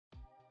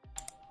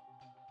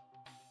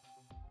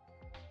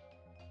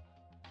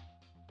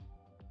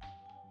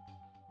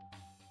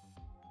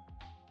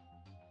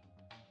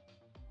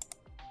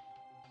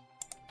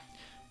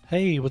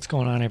Hey, what's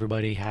going on,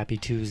 everybody? Happy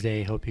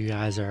Tuesday. Hope you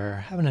guys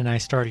are having a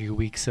nice start of your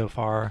week so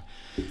far.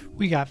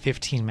 We got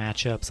 15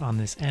 matchups on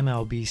this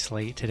MLB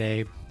slate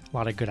today. A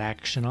lot of good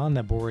action on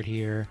the board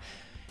here.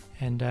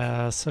 And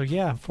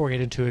yeah, before we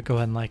get into it, go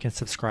ahead and like and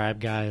subscribe,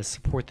 guys.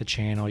 Support the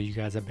channel. You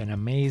guys have been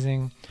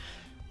amazing.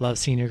 Love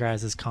seeing your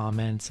guys'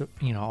 comments,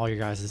 all your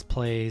guys'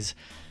 plays.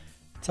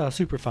 It's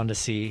super fun to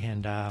see.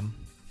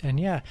 And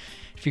yeah,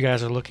 if you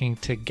guys are looking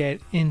to get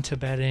into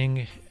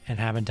betting and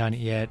haven't done it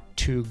yet,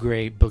 two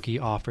great bookie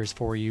offers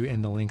for you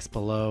in the links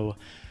below.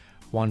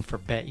 One for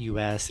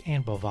BetUS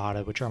and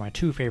Bovada, which are my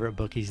two favorite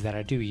bookies that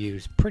I do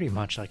use pretty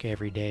much like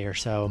every day or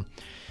so.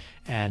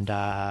 And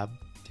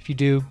if you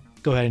do,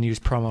 go ahead and use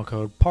promo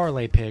code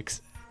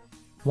ParlayPicks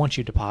once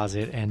you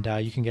deposit, and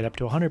you can get up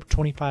to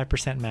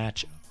 125%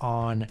 match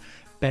on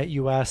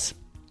BetUS.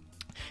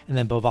 And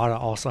then Bovada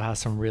also has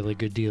some really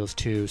good deals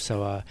too.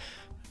 So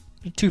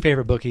two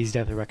favorite bookies,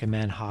 definitely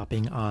recommend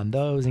hopping on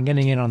those and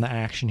getting in on the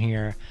action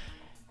here.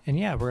 And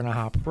yeah, we're going to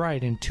hop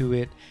right into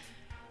it.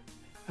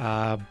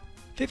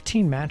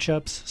 15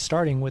 matchups,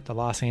 starting with the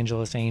Los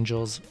Angeles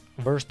Angels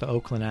versus the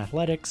Oakland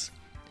Athletics.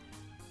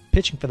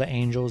 Pitching for the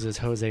Angels is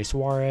Jose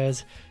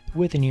Suarez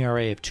with an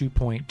ERA of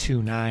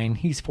 2.29.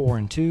 He's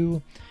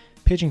 4-2.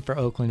 Pitching for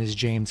Oakland is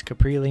James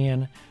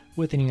Kaprielian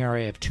with an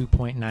ERA of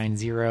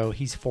 2.90.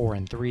 He's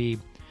 4-3.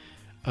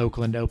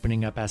 Oakland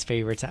opening up as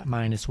favorites at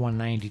minus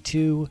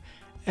 192.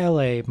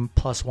 LA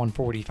plus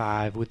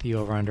 145 with the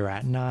over-under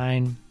at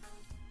 9.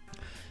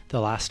 The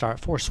last start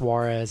for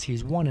Suarez,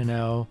 he's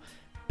 1-0.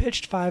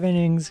 Pitched 5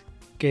 innings,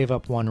 gave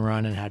up 1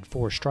 run and had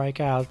 4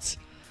 strikeouts.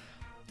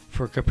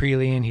 For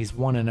Kaprielian, he's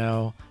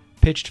 1-0.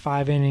 Pitched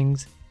 5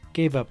 innings,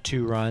 gave up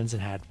 2 runs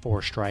and had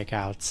 4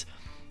 strikeouts.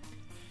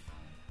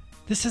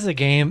 This is a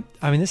game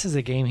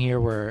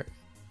here where,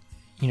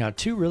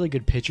 two really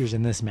good pitchers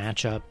in this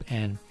matchup,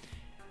 and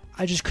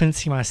I just couldn't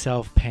see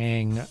myself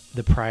paying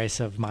the price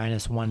of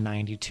minus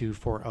 192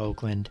 for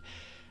Oakland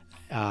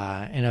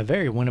in a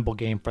very winnable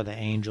game for the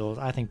Angels.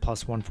 I think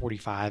plus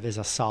 145 is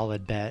a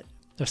solid bet,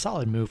 a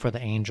solid move for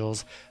the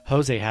Angels.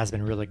 Jose has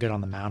been really good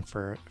on the mound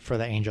for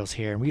the Angels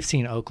here, and we've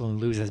seen Oakland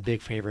lose as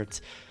big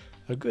favorites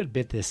a good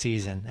bit this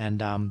season.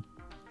 And I'm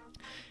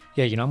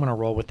going to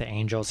roll with the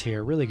Angels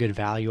here. Really good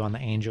value on the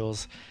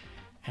Angels,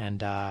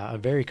 and a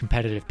very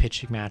competitive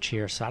pitching match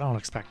here, so I don't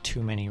expect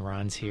too many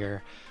runs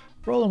here.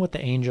 Rolling with the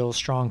Angels,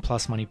 strong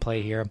plus money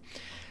play here.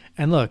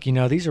 And look,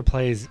 these are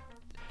plays,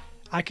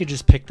 I could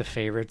just pick the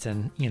favorites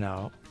and,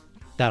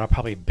 that'll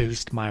probably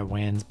boost my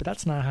wins, but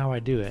that's not how I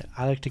do it.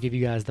 I like to give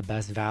you guys the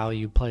best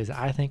value plays that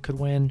I think could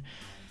win.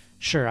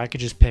 Sure, I could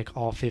just pick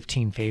all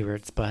 15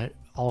 favorites, but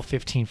all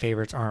 15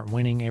 favorites aren't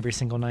winning every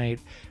single night.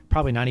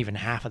 Probably not even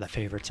half of the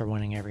favorites are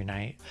winning every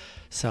night.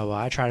 So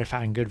I try to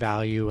find good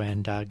value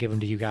and give them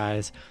to you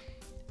guys.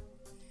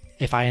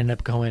 If I end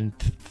up going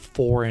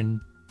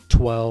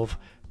 4-12,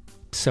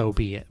 so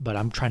be it, but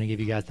I'm trying to give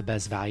you guys the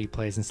best value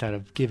plays instead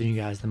of giving you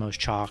guys the most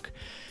chalk.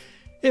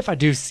 If I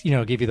do,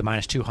 give you the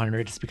minus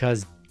 200, it's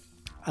because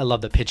I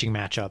love the pitching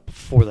matchup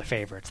for the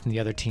favorites, and the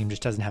other team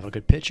just doesn't have a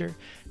good pitcher.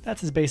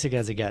 That's as basic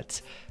as it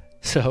gets.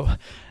 So,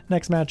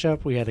 next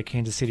matchup, we had the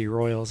Kansas City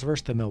Royals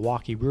versus the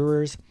Milwaukee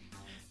Brewers.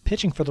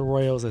 Pitching for the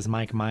Royals is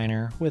Mike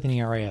Minor with an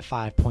ERA of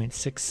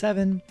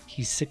 5.67.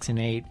 He's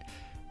 6-8.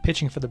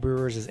 Pitching for the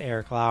Brewers is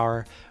Eric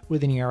Lauer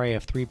with an ERA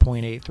of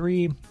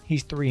 3.83.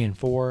 He's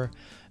 3-4.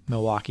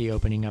 Milwaukee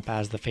opening up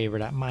as the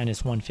favorite at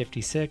minus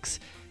 156.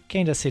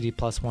 Kansas City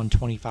plus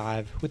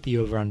 125 with the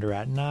over-under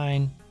at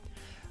 9.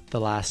 The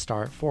last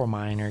start for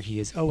Minor, he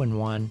is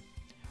 0-1.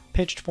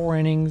 Pitched 4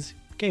 innings,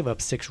 gave up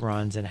 6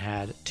 runs and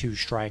had 2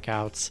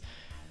 strikeouts.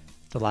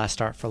 The last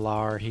start for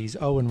Lauer, he's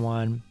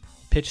 0-1.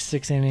 Pitched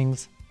 6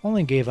 innings,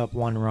 only gave up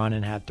 1 run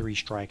and had 3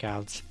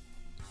 strikeouts.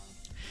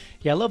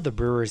 Yeah, I love the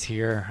Brewers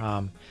here.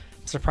 I'm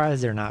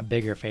surprised they're not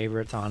bigger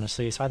favorites,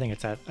 honestly, so I think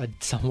it's at a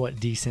somewhat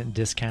decent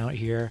discount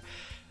here.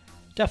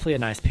 Definitely a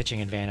nice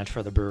pitching advantage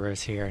for the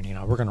Brewers here, and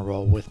we're going to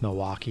roll with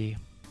Milwaukee.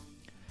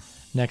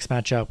 Next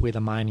matchup, we have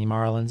the Miami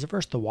Marlins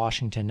versus the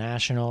Washington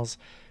Nationals.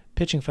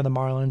 Pitching for the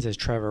Marlins is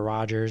Trevor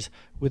Rogers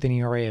with an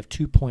ERA of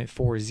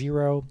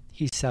 2.40.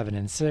 He's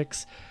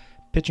 7-6.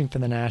 Pitching for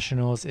the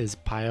Nationals is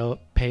Paolo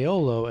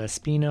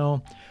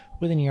Espino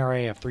with an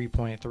ERA of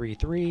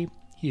 3.33.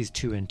 He's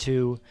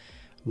 2-2.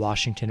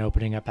 Washington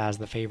opening up as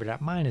the favorite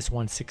at minus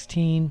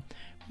 116.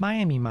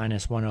 Miami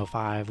minus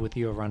 105 with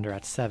the over-under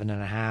at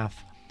 7.5.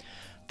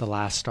 The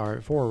last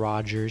start for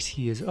Rogers,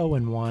 he is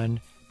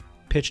 0-1,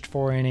 pitched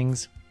 4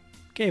 innings,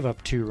 gave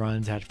up 2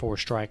 runs, had 4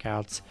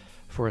 strikeouts.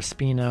 For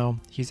Espino,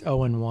 he's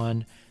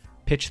 0-1,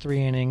 pitched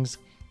 3 innings,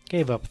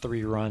 gave up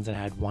 3 runs and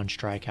had 1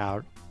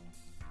 strikeout.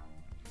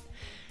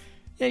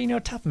 Yeah,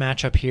 tough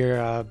matchup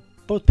here.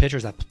 Both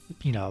pitchers that,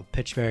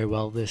 pitched very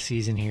well this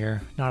season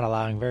here, not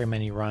allowing very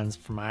many runs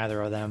from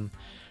either of them.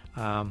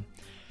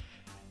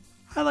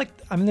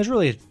 There's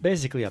really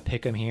basically a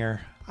pick 'em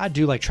here. I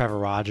do like Trevor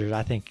Rogers.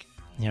 I think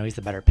he's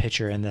the better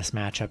pitcher in this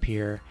matchup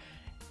here.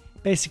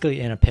 Basically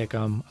in a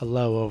pick'em, a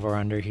low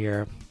over-under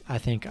here. I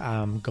think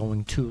I'm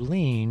going to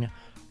lean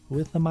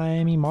with the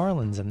Miami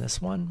Marlins in this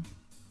one.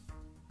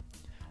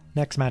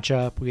 Next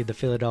matchup, we had the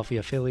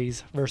Philadelphia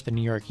Phillies versus the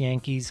New York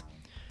Yankees.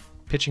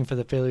 Pitching for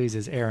the Phillies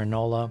is Aaron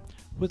Nola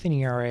with an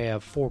ERA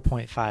of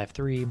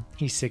 4.53.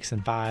 He's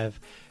 6-5.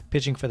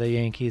 Pitching for the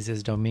Yankees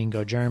is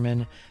Domingo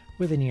German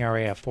with an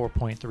ERA of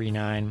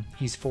 4.39.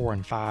 He's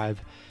 4-5.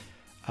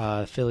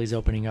 Phillies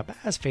opening up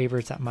as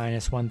favorites at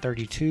minus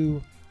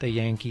 132. The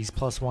Yankees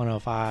plus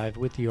 105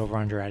 with the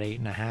over-under at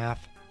 8.5.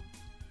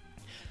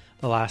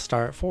 The last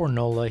start for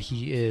Nola,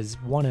 he is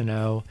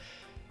 1-0.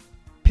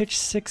 Pitched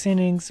 6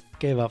 innings,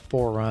 gave up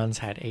 4 runs,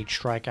 had 8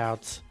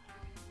 strikeouts.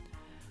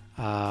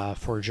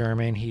 For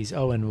German, he's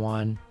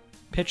 0-1.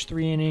 Pitched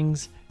 3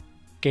 innings,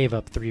 gave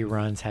up 3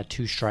 runs, had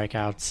 2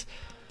 strikeouts.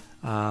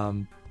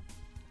 Man,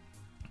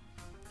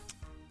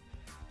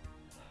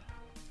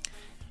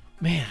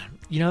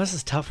 this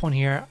is a tough one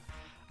here.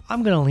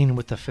 I'm going to lean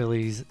with the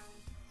Phillies.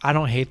 I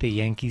don't hate the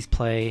Yankees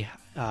play.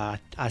 I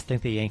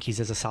think the Yankees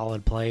is a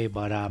solid play,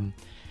 but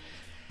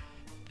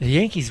the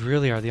Yankees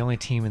really are the only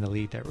team in the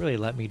league that really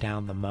let me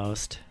down the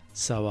most.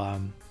 So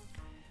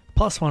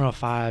plus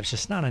 105 is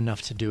just not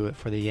enough to do it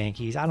for the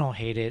Yankees. I don't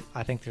hate it.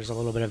 I think there's a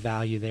little bit of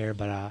value there,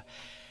 but I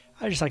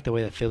just like the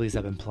way the Phillies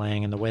have been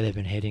playing and the way they've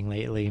been hitting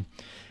lately.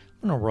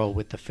 I'm going to roll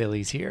with the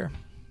Phillies here.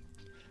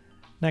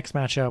 Next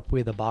matchup,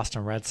 we have the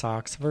Boston Red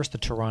Sox versus the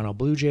Toronto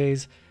Blue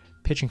Jays.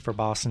 Pitching for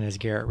Boston is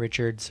Garrett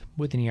Richards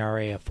with an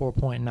ERA of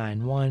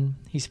 4.91.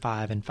 He's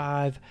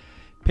 5-5.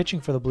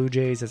 Pitching for the Blue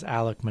Jays is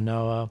Alek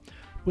Manoah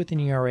with an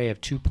ERA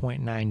of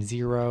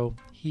 2.90.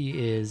 He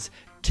is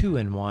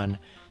 2-1.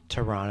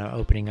 Toronto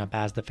opening up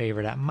as the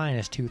favorite at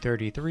minus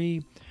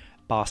 233.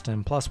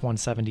 Boston plus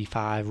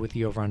 175 with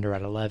the over-under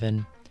at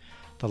 11.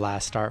 The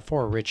last start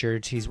for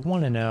Richards, he's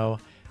 1-0.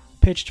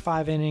 Pitched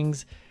 5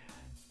 innings,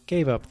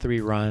 gave up 3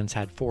 runs,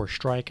 had 4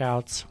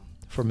 strikeouts.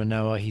 For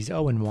Manoah, he's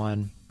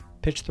 0-1.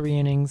 Pitched 3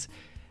 innings,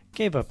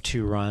 gave up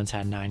 2 runs,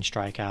 had 9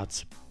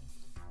 strikeouts.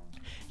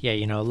 Yeah,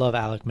 love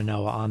Alek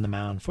Manoah on the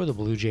mound for the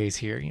Blue Jays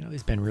here.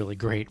 He's been really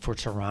great for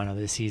Toronto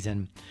this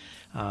season.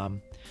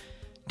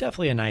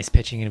 Definitely a nice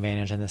pitching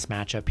advantage in this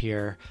matchup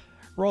here.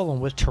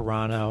 Rolling with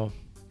Toronto.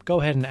 Go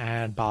ahead and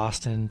add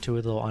Boston to a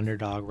little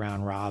underdog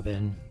round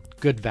robin.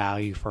 Good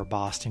value for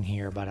Boston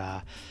here, but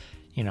I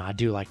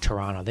do like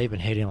Toronto. They've been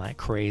hitting like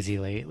crazy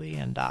lately,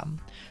 and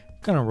I'm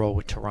going to roll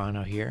with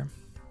Toronto here.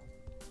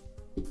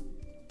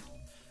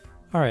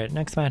 All right,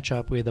 next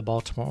matchup, we have the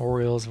Baltimore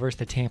Orioles versus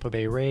the Tampa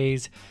Bay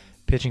Rays.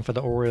 Pitching for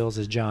the Orioles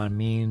is John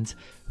Means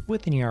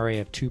with an ERA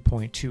of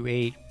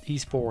 2.28.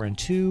 He's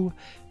 4-2.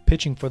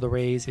 Pitching for the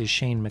Rays is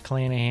Shane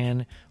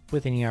McClanahan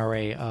with an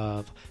ERA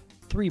of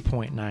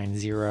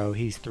 3.90.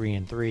 He's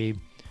 3-3.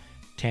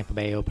 Tampa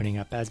Bay opening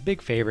up as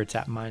big favorites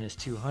at minus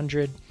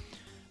 200.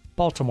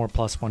 Baltimore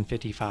plus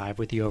 155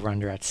 with the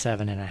over-under at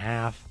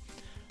 7.5.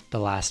 The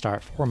last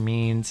start for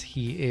Means,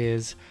 he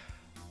is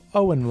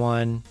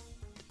 0-1.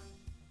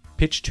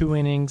 Pitched 2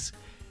 innings,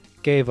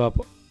 he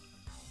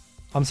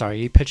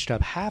pitched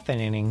up half an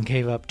inning,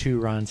 gave up 2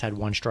 runs, had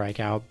 1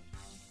 strikeout.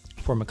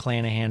 For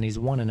McClanahan, he's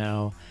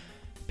 1-0.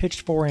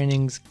 Pitched 4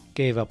 innings,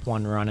 gave up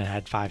 1 run, and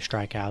had 5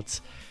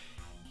 strikeouts.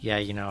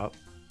 Yeah,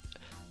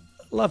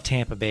 love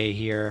Tampa Bay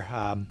here.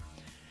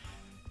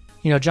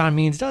 John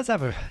Means does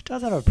have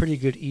a pretty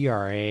good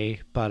ERA,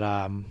 but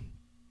I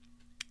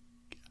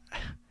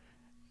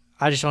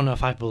just don't know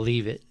if I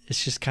believe it.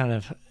 It's just kind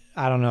of,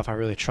 I don't know if I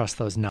really trust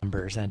those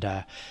numbers. And,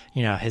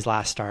 his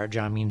last start,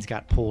 John Means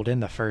got pulled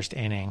in the first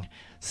inning.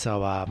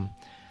 So,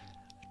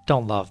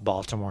 don't love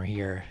Baltimore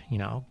here.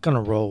 Going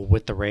to roll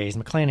with the Rays.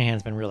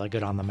 McClanahan's been really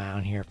good on the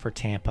mound here for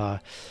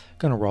Tampa.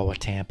 Going to roll with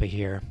Tampa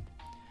here.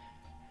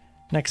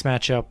 Next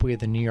matchup, we have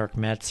the New York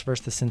Mets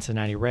versus the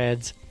Cincinnati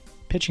Reds.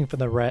 Pitching for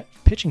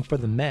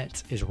the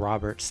Mets is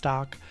Robert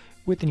Stock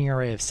with an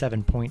ERA of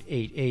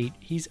 7.88.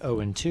 He's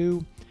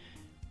 0-2.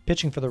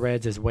 Pitching for the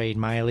Reds is Wade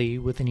Miley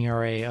with an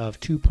ERA of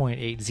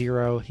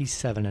 2.80. He's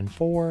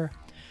 7-4.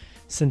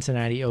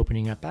 Cincinnati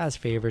opening up as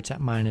favorites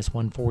at minus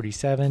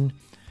 147.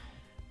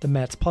 The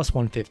Mets plus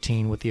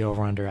 115 with the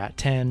over-under at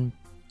 10.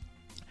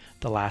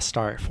 The last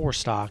start for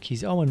Stock,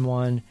 he's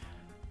 0-1.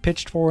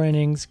 Pitched 4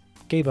 innings,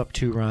 gave up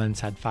 2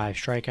 runs, had 5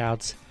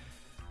 strikeouts.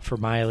 For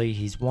Miley,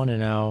 he's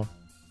 1-0.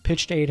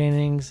 Pitched 8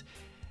 innings,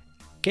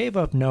 gave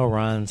up no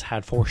runs,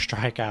 had 4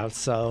 strikeouts.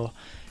 So,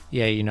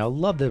 yeah,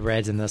 love the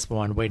Reds in this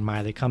one. Wade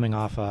Miley coming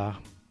off a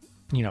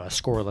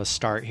scoreless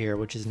start here,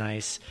 which is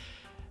nice.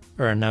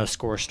 Or a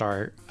no-score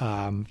start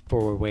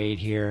for Wade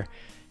here.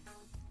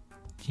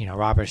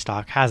 Robert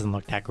Stock hasn't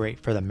looked that great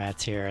for the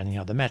Mets here.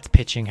 And, the Mets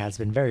pitching has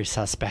been very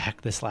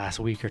suspect this last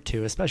week or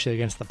two, especially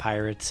against the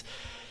Pirates.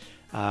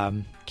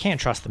 Can't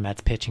trust the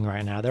Mets pitching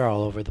right now. They're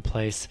all over the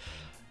place.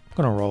 I'm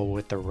going to roll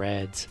with the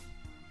Reds.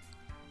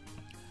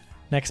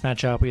 Next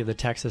matchup, we have the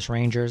Texas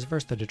Rangers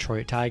versus the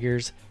Detroit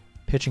Tigers.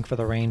 Pitching for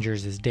the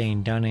Rangers is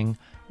Dane Dunning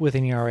with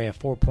an ERA of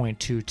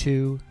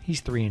 4.22.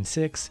 He's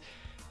 3-6.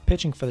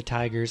 Pitching for the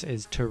Tigers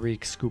is Tariq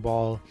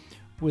Skubal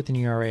with an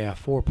ERA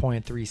of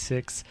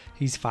 4.36.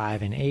 He's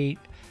 5-8.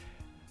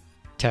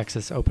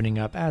 Texas opening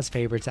up as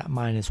favorites at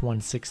minus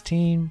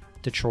 116.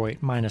 Detroit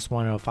minus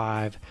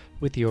 105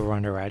 with the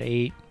over-under at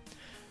 8.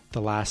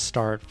 The last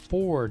start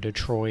for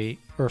Detroit,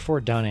 or for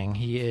Dunning,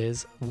 he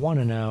is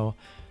 1-0,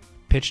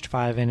 pitched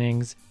 5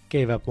 innings,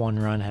 gave up 1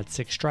 run, had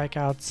 6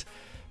 strikeouts.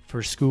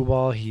 For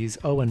Skubal, he's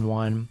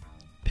 0-1,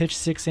 pitched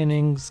 6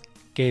 innings,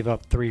 gave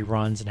up 3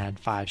 runs, and had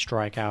 5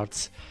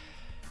 strikeouts.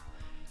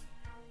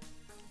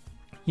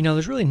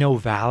 There's really no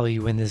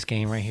value in this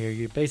game right here.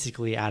 You're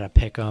basically at a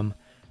pick'em,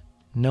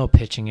 no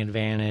pitching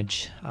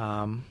advantage.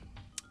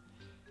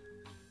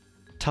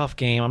 Tough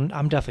game.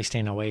 I'm definitely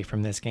staying away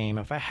from this game.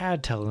 If I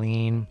had to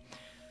lean,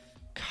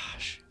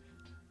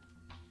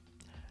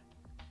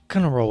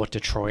 gonna roll with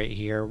Detroit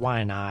here.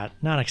 Why not?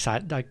 Not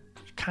excited. I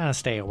kind of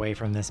stay away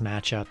from this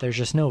matchup. There's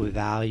just no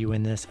value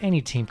in this.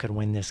 Any team could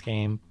win this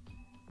game.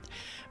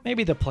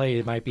 Maybe the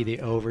play might be the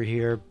over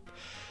here.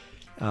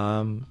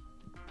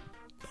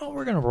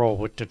 We're gonna roll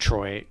with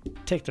Detroit.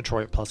 Take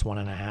Detroit plus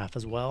 1.5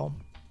 as well.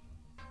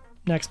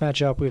 Next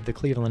matchup, we have the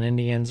Cleveland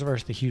Indians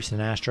versus the Houston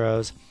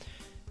Astros.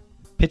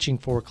 Pitching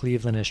for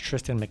Cleveland is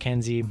Triston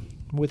McKenzie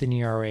with an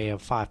ERA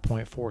of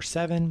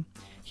 5.47.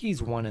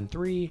 He's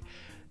 1-3.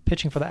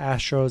 Pitching for the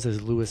Astros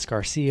is Luis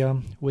Garcia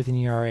with an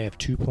ERA of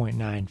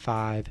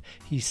 2.95.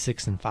 He's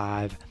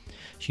 6-5.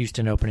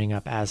 Houston opening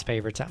up as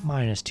favorites at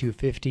minus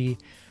 250.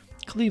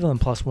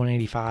 Cleveland plus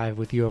 185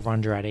 with the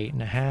over-under at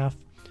 8.5.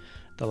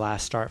 The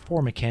last start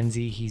for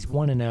McKenzie, he's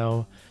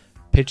 1-0.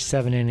 Pitched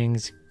 7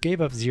 innings,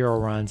 gave up 0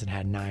 runs, and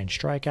had 9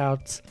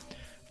 strikeouts.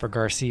 For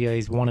Garcia,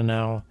 he's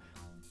 1-0.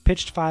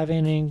 Pitched 5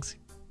 innings,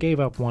 gave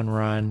up 1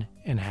 run,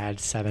 and had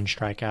 7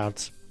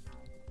 strikeouts.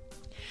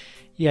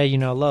 Yeah,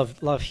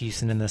 love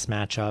Houston in this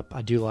matchup.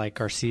 I do like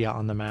Garcia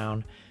on the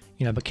mound.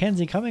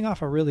 McKenzie coming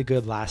off a really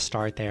good last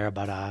start there,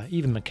 but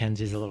even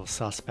McKenzie's a little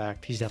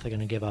suspect. He's definitely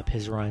going to give up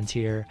his runs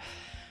here.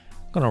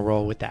 I'm going to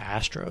roll with the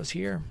Astros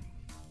here.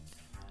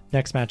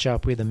 Next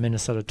matchup, we have the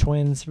Minnesota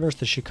Twins versus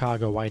the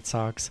Chicago White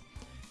Sox.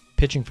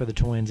 Pitching for the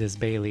Twins is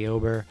Bailey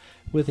Ober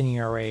with an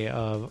ERA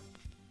of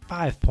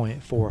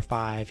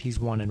 5.45. He's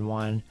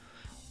 1-1.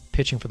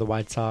 Pitching for the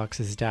White Sox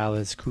is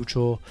Dallas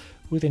Keuchel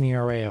with an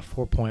ERA of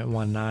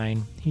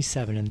 4.19. He's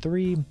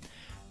 7-3.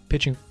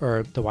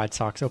 The White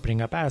Sox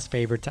opening up as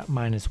favorites at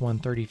minus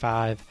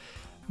 135.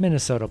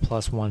 Minnesota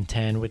plus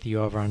 110 with the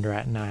over-under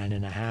at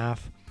 9.5.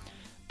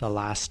 The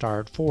last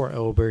start for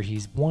Ober,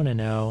 he's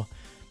 1-0.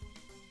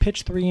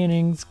 Pitched 3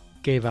 innings,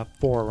 gave up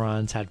 4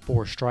 runs, had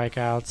 4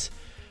 strikeouts.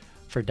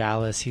 For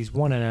Dallas, he's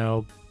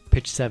 1-0,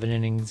 pitched 7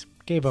 innings,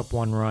 gave up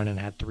 1 run, and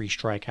had 3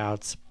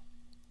 strikeouts.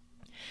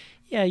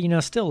 Yeah,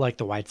 still like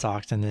the White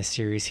Sox in this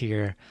series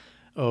here.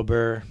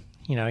 Ober,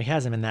 he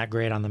hasn't been that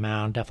great on the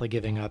mound, definitely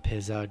giving up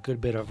his good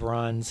bit of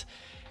runs.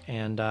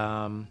 And,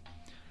 going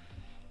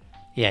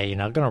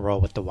to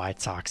roll with the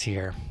White Sox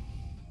here.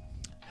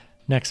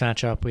 Next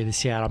matchup, we have the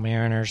Seattle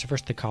Mariners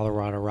versus the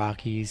Colorado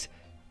Rockies.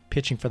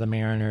 Pitching for the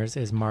Mariners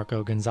is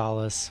Marco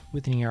Gonzalez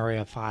with an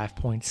ERA of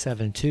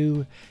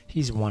 5.72.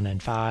 He's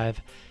 1-5.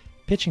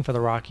 Pitching for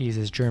the Rockies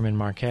is German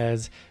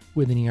Marquez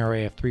with an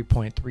ERA of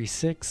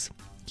 3.36.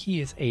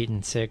 He is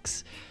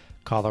 8-6.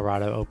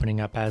 Colorado opening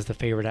up as the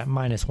favorite at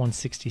minus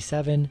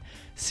 167.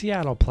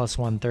 Seattle plus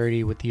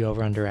 130 with the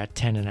over-under at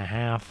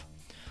 10.5.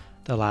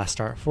 The last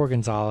start for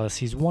Gonzalez,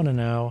 he's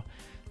 1-0.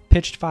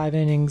 Pitched 5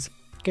 innings,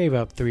 gave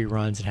up 3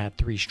 runs, and had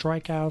 3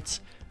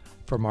 strikeouts.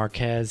 For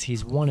Marquez,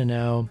 he's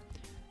 1-0.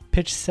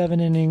 Pitched 7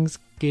 innings,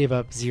 gave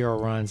up 0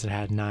 runs, and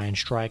had 9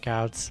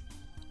 strikeouts.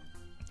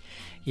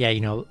 Yeah,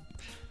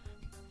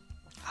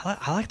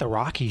 I like the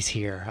Rockies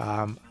here.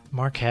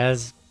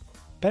 Marquez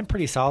been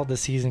pretty solid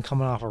this season,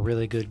 coming off a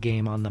really good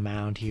game on the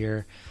mound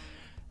here.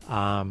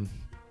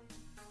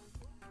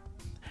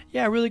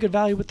 Really good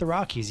value with the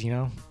Rockies,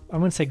 I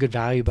wouldn't say good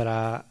value, but,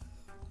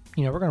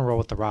 we're going to roll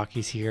with the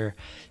Rockies here.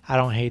 I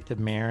don't hate the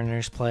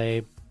Mariners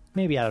play.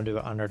 Maybe I don't do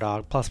an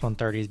underdog. Plus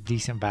 130 is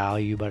decent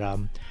value, but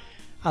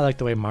I like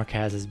the way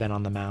Marquez has been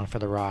on the mound for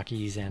the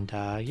Rockies, and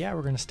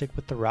we're going to stick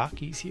with the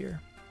Rockies here.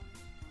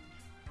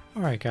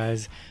 All right,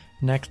 guys.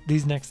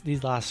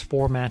 These last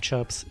 4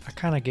 matchups, I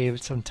kind of gave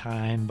it some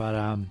time,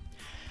 but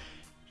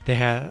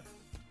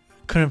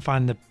couldn't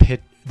find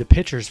the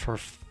pitchers for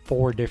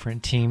 4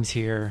 different teams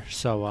here,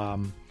 so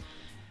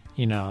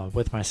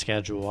with my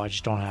schedule, I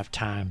just don't have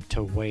time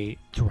to wait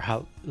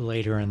throughout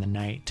later in the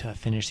night to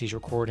finish these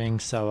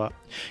recordings. So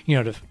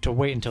to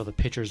wait until the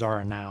pitchers are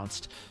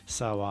announced.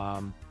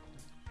 So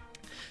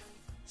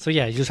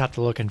you just have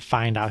to look and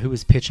find out who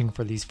is pitching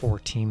for these 4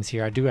 teams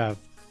here. I do have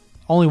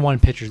only 1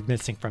 pitcher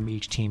missing from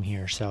each team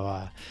here.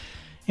 So,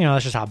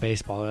 that's just how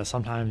baseball is.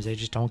 Sometimes they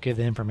just don't give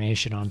the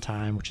information on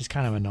time, which is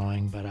kind of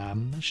annoying, but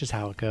that's just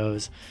how it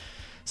goes.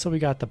 So we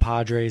got the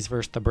Padres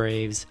versus the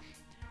Braves.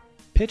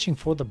 Pitching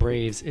for the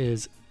Braves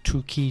is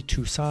Touki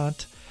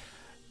Toussaint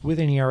with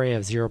an ERA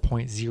of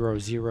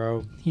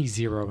 0.00. He's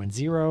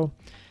 0-0.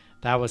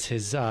 That was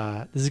his.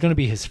 This is going to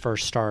be his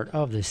first start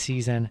of the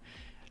season.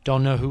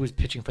 Don't know who is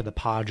pitching for the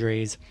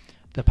Padres.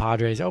 The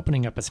Padres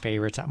opening up as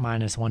favorites at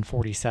minus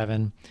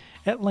 147.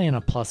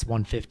 Atlanta plus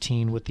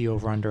 115 with the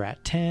over-under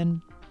at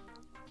 10.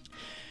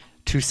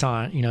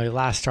 Toussaint, he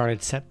last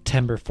started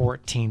September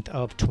 14th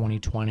of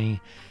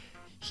 2020.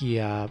 He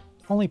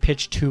only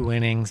pitched 2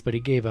 innings, but he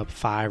gave up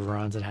 5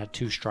 runs and had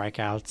 2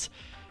 strikeouts.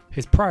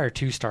 His prior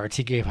 2 starts,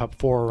 he gave up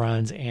 4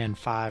 runs and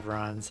 5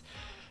 runs.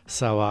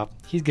 So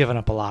he's given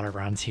up a lot of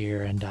runs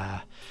here, and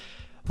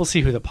we'll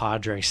see who the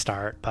Padres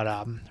start.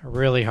 But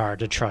really hard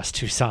to trust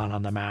Toussaint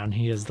on the mound.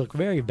 He has looked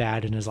very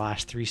bad in his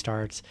last 3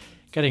 starts,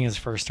 getting his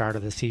first start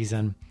of the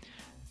season.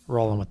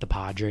 Rolling with the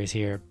Padres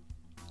here.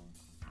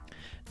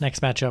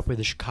 Next matchup with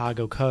the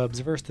Chicago Cubs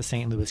versus the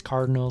St. Louis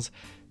Cardinals.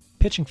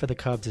 Pitching for the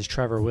Cubs is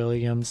Trevor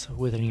Williams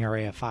with an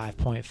ERA of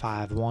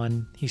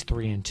 5.51. He's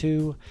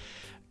 3-2.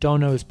 Don't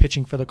know who's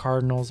pitching for the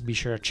Cardinals. Be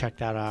sure to check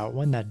that out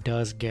when that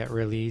does get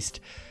released.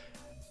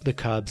 The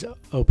Cubs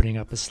opening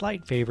up as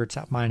slight favorites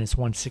at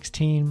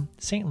 -116.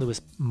 St.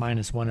 Louis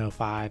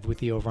 -105 with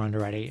the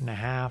over-under at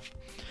 8.5.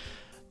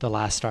 The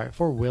last start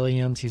for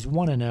Williams, he's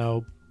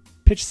 1-0.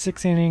 Pitched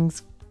 6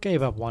 innings,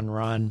 gave up 1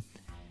 run,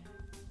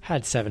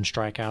 had 7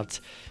 strikeouts.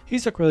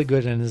 He's looked really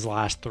good in his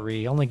last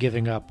 3, only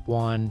giving up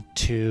 1,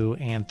 2,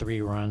 and 3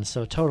 runs.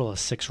 So a total of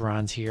 6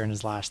 runs here in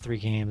his last 3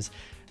 games.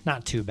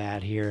 Not too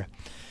bad here.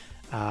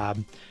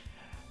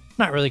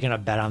 Not really going to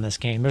bet on this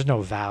game. There's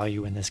no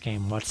value in this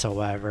game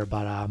whatsoever,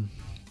 but I'm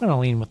going to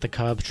lean with the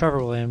Cubs.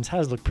 Trevor Williams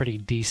has looked pretty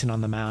decent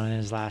on the mound in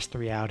his last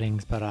 3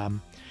 outings, but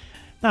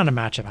not a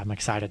matchup I'm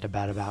excited to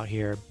bet about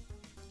here.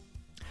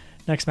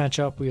 Next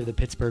matchup, we have the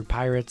Pittsburgh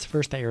Pirates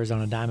versus the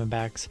Arizona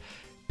Diamondbacks.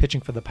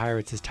 Pitching for the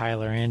Pirates is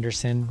Tyler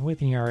Anderson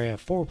with an ERA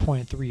of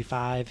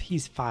 4.35.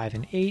 He's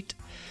 5-8.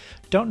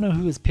 Don't know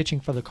who is pitching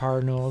for the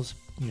Cardinals.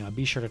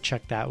 Be sure to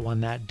check that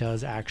one. That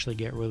does actually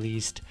get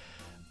released.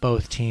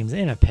 Both teams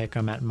in a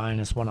pick'em at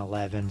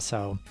 -111.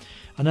 So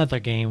another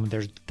game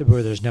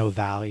where there's no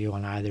value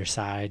on either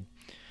side.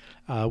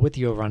 With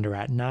the over/under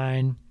at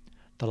 9.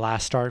 The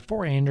last start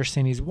for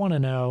Anderson, he's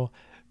 1-0.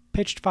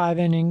 Pitched 5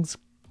 innings,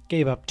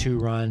 gave up 2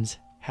 runs,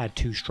 had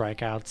 2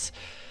 strikeouts.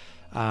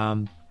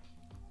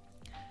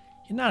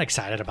 You're not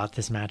excited about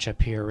this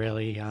matchup here,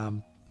 really.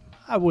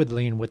 I would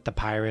lean with the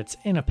Pirates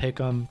in a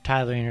pick'em.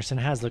 Tyler Anderson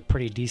has looked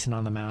pretty decent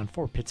on the mound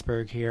for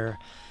Pittsburgh here.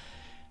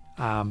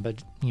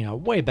 But,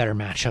 way better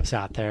matchups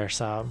out there,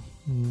 so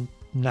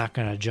not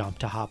going to jump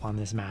to hop on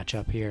this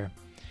matchup here.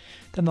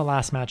 Then the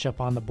last matchup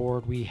on the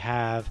board, we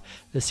have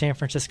the San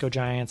Francisco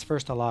Giants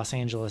versus the Los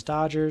Angeles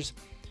Dodgers.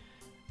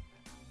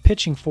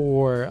 Pitching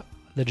for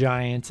the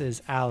Giants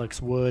is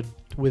Alex Wood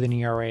with an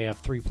ERA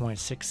of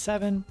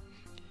 3.67.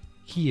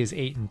 He is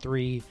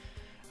 8-3.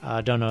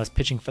 Don't know who's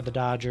pitching for the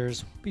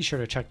Dodgers. Be sure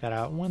to check that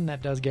out when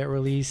that does get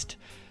released.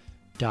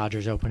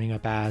 Dodgers opening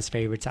up as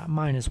favorites at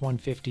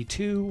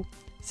 -152.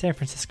 San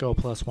Francisco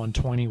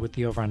 +120 with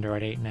the over/under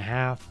at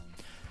 8.5.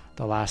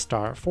 The last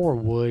start for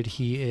Wood,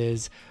 he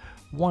is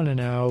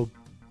 1-0.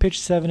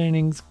 Pitched 7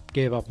 innings,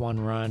 gave up 1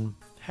 run,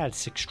 had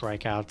 6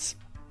 strikeouts.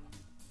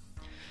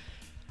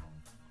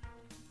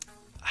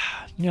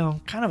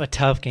 Kind of a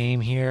tough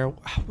game here.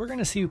 We're going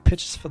to see who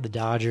pitches for the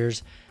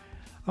Dodgers.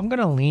 I'm going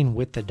to lean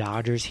with the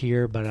Dodgers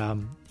here, but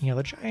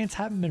the Giants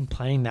haven't been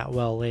playing that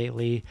well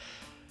lately.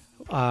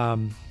 Not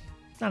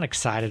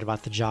excited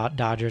about the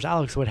Dodgers.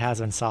 Alex Wood has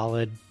been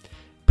solid.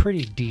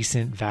 Pretty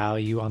decent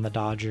value on the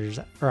Dodgers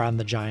or on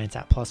the Giants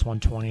at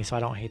 +120, so I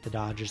don't hate the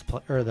Dodgers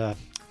or the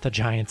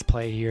Giants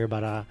play here,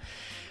 but I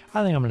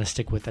think I'm going to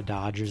stick with the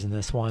Dodgers in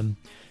this one. And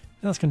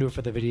that's going to do it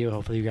for the video.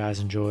 Hopefully you guys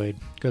enjoyed.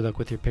 Good luck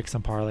with your picks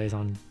and parlays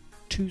on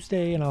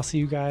Tuesday, and I'll see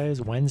you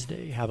guys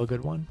Wednesday. Have a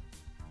good one.